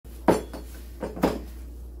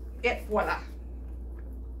it for them.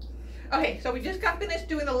 Okay, so we just got finished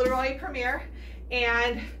doing the Literati premiere,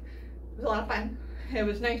 and it was a lot of fun. It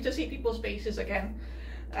was nice to see people's faces again.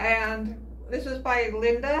 And this is by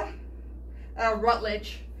Lynda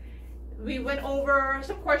Rutledge. We went over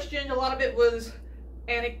some questions. A lot of it was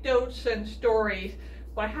anecdotes and stories,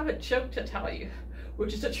 but I have a joke to tell you,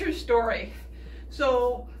 which is a true story.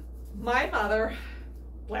 So my mother,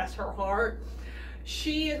 bless her heart,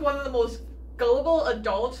 she is one of the most gullible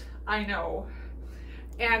adults I know.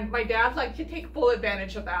 And my dad liked to take full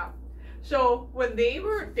advantage of that. So when they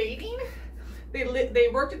were dating, they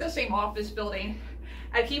worked in the same office building,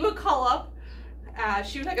 and he would call up,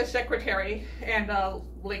 she was like a secretary and a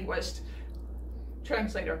linguist,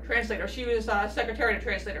 translator. She was a secretary and a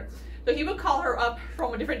translator. So he would call her up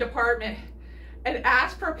from a different department and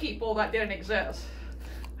ask for people that didn't exist.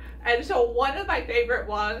 And so one of my favorite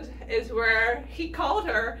ones is where he called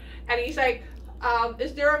her and he's like,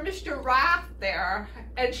 is there a Mr. Raff there?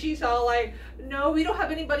 And she's all like, no, we don't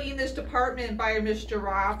have anybody in this department by a Mr.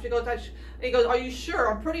 Raff. She goes, he goes, are you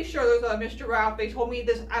sure? I'm pretty sure there's a Mr. Raff. They told me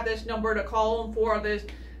this at this number to call him for this,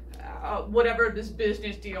 whatever this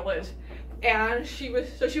business deal is. And she was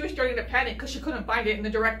starting to panic because she couldn't find it in the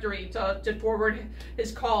directory to forward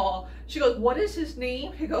his call. She goes, what is his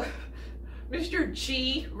name? He goes, Mr.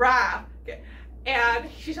 G. Raff. And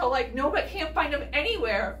she's all like, no, but I can't find him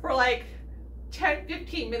anywhere. For like 10,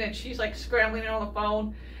 15 minutes, she's like scrambling on the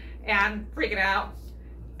phone and freaking out.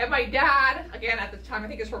 And my dad, again at the time, I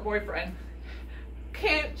think it's her boyfriend,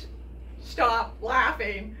 can't stop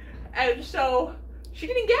laughing. And so she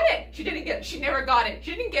didn't get it. She never got it.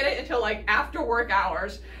 She didn't get it until like after work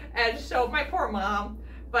hours. And so my poor mom,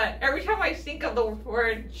 but every time I think of the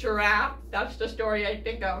word giraffe, that's the story I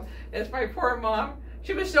think of, is my poor mom.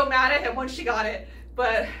 She was so mad at him when she got it,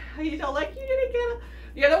 but he's all like, you didn't get it.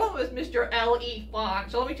 The other one was Mr. L.E.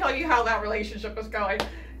 Font. So let me tell you how that relationship was going.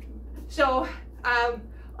 So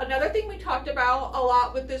another thing we talked about a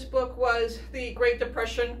lot with this book was the Great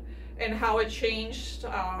Depression and how it changed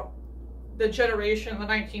the generation in the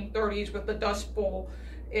 1930s with the Dust Bowl,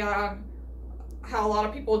 and how a lot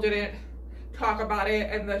of people didn't talk about it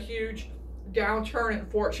and the huge downturn in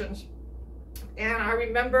fortunes. And I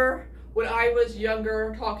remember when I was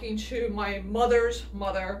younger talking to my mother's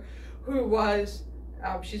mother, who was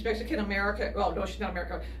she's Mexican American. Well, no, she's not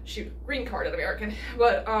American. She's green carded American,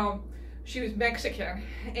 but she was Mexican,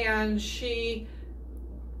 and she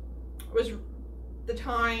was the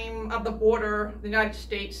time of the border, the United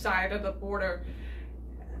States side of the border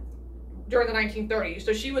during the 1930s.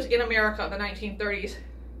 So she was in America in the 1930s.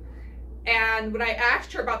 And when I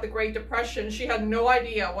asked her about the Great Depression, she had no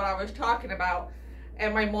idea what I was talking about.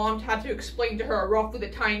 And my mom had to explain to her roughly the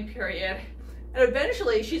time period. And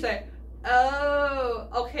eventually she said, oh,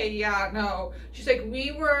 okay, yeah, no. She's like,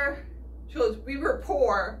 we were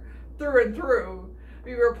poor through and through.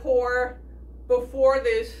 We were poor before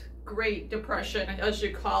this Great Depression, as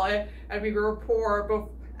you call it, and we were poor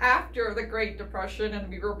after the Great Depression, and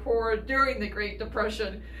we were poor during the Great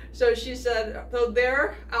Depression. So she said, so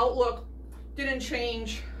their outlook didn't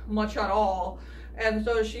change much at all. And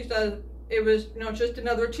so she said it was, you know, just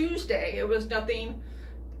another Tuesday. It was nothing,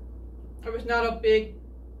 it was not a big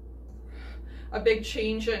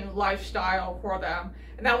change in lifestyle for them.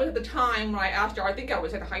 And that was at the time when I asked her, I think I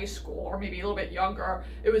was in high school or maybe a little bit younger.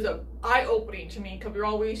 It was eye-opening to me because we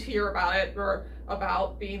always hear about it,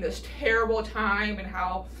 about being this terrible time and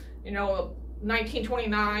how, you know,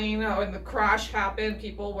 1929 when the crash happened,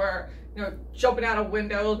 people were, you know, jumping out of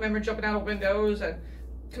windows, and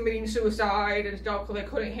committing suicide and stuff because they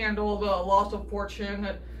couldn't handle the loss of fortune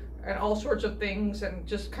and all sorts of things, and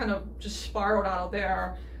just kind of just spiraled out of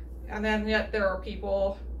there. And then yet there are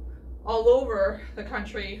people all over the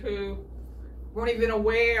country who weren't even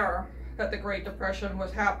aware that the Great Depression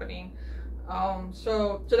was happening.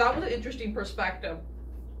 So that was an interesting perspective.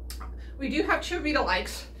 We do have two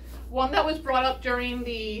read-alikes. One that was brought up during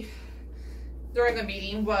the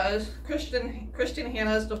meeting was Kristen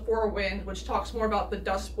Hanna's The Four Winds, which talks more about the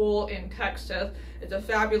Dust Bowl in Texas. It's a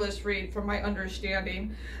fabulous read from my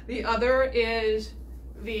understanding. The other is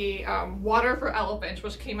the Water for Elephants,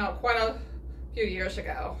 which came out quite a few years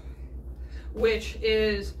ago, which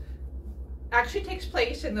actually takes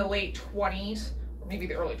place in the late 20s, or maybe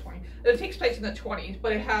the early 20s. It takes place in the 20s,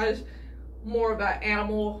 but it has more of that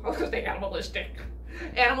animalistic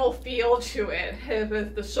animal feel to it.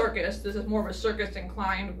 With the circus, this is more of a circus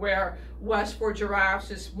inclined, where West for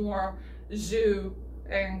Giraffes is more zoo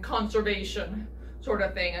and conservation sort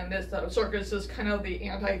of thing, and this circus is kind of the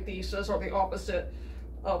antithesis or the opposite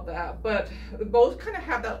of that. But both kind of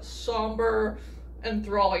have that somber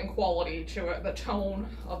enthralling quality to it, the tone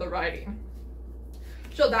of the writing.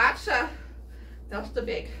 So that's the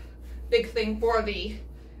big thing for the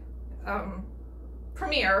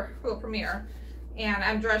premiere, and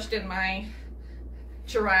I'm dressed in my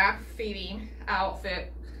giraffe feeding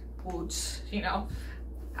outfit, boots, you know,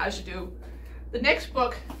 as you do. The next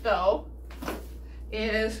book, though,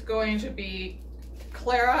 is going to be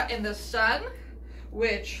Clara in the Sun,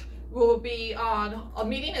 which will be on, the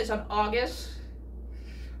meeting is on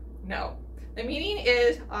the meeting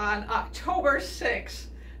is on October 6th,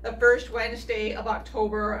 the first Wednesday of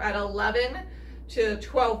October at 11 to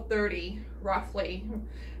 12:30, roughly.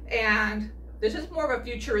 And this is more of a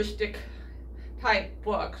futuristic type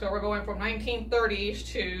book, so we're going from 1930s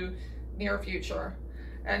to near future.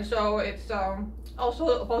 And so it's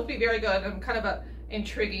also supposed to be very good and kind of a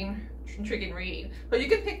intriguing read. But you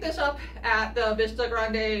can pick this up at the Vista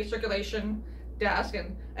Grande circulation desk,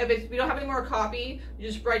 and if we don't have any more copy, you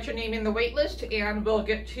just write your name in the wait list and we'll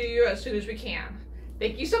get to you as soon as we can.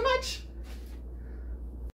 Thank you so much.